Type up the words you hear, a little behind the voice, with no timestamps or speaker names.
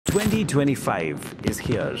2025 is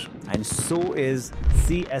here, and so is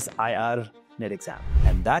CSIR NET exam.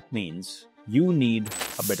 And that means you need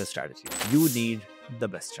a better strategy. You need the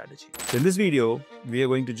best strategy. So in this video, we are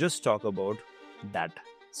going to just talk about that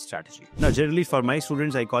strategy. Now, generally for my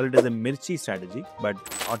students, I call it as a mirchi strategy,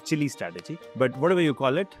 or chili strategy. But whatever you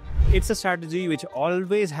call it, it's a strategy which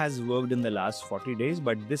always has worked in the last 40 days.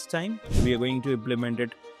 But this time, we are going to implement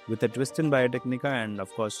it with a twist in Biotecnika. And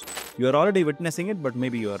of course, you are already witnessing it, but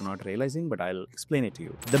maybe you are not realizing, but I'll explain it to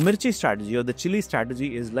you. The mirchi strategy or the chili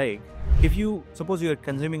strategy is like, if you suppose you are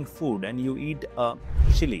consuming food and you eat a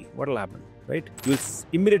chili, what will happen? Right? You'll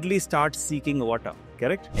immediately start seeking water,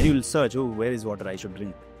 correct? And you will search, oh, where is water I should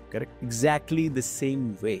drink, correct? Exactly the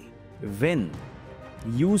same way. When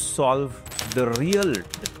you solve the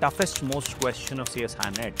toughest, most question of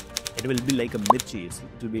CSIR NET, it will be like a mirchi,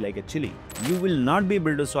 it will be like a chili. You will not be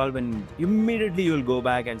able to solve, and immediately you will go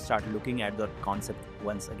back and start looking at the concept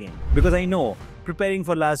once again. Because I know, preparing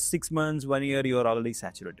for last 6 months, 1 year, you are already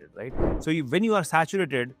saturated, right? So when you are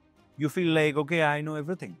saturated, you feel like, okay, I know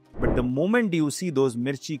everything. But the moment you see those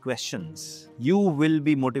mirchi questions, you will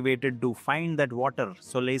be motivated to find that water,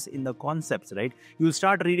 solace in the concepts, right? You will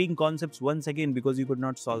start reading concepts once again because you could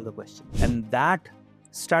not solve the question. And that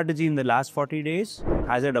strategy in the last 40 days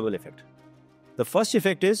has a double effect. The first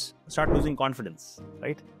effect is start losing confidence,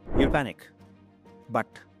 right? You'll panic. But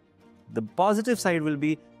the positive side will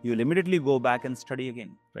be you'll immediately go back and study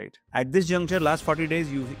again, right? At this juncture, last 40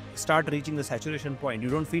 days, you start reaching the saturation point. You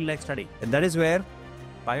don't feel like studying. And that is where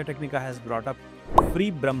Biotecnika has brought up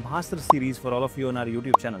free Brahmastra series for all of you on our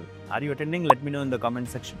YouTube channel. Are you attending? Let me know in the comment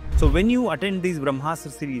section. So when you attend these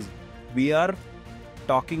Brahmastra series, we are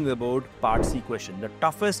talking about part C question. The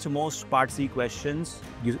toughest, most part C questions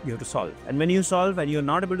you have to solve. And when you solve and you're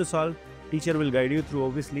not able to solve, teacher will guide you through,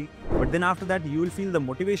 obviously. But then after that, you will feel the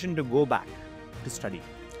motivation to go back to study.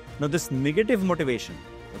 Now, this negative motivation,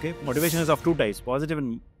 okay? Motivation is of two types, positive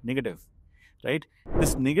and negative, right?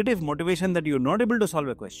 This negative motivation that you're not able to solve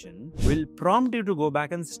a question will prompt you to go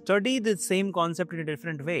back and study the same concept in a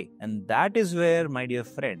different way. And that is where, my dear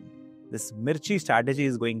friend, this mirchi strategy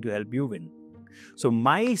is going to help you win. So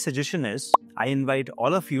my suggestion is, I invite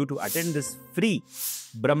all of you to attend this free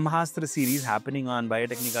Brahmastra series happening on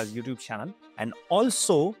Biotechnika's YouTube channel. And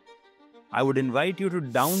also, I would invite you to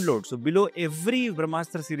download. So below every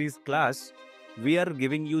Brahmastra series class, we are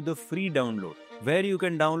giving you the free download where you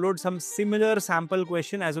can download some similar sample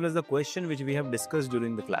question as well as the question which we have discussed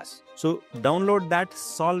during the class. So download that,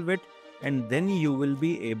 solve it, and then you will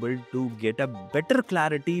be able to get a better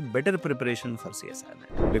clarity, better preparation for CSIR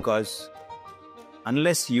NET. Because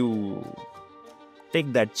unless you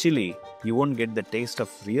take that chili, you won't get the taste of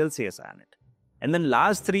real CSIR NET. And then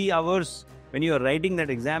last 3 hours, when you are writing that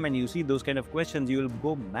exam and you see those kind of questions, you will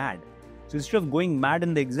go mad. So instead of going mad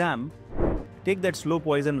in the exam, take that slow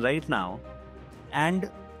poison right now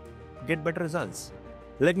and get better results.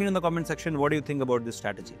 Let me know in the comment section, what do you think about this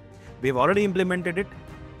strategy? We have already implemented it.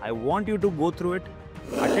 I want you to go through it.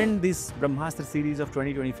 Attend this Brahmastra series of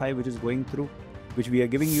 2025, which is going through, which we are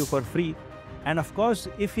giving you for free. And of course,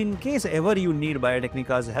 if in case ever you need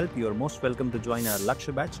Biotechnika's help, you are most welcome to join our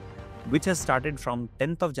Lakshya batch, which has started from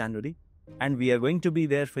 10th of January. And we are going to be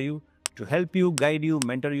there for you to help you, guide you,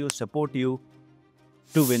 mentor you, support you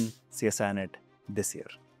to win CSIR NET this year.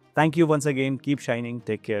 Thank you once again. Keep shining.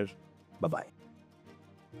 Take care. Bye-bye.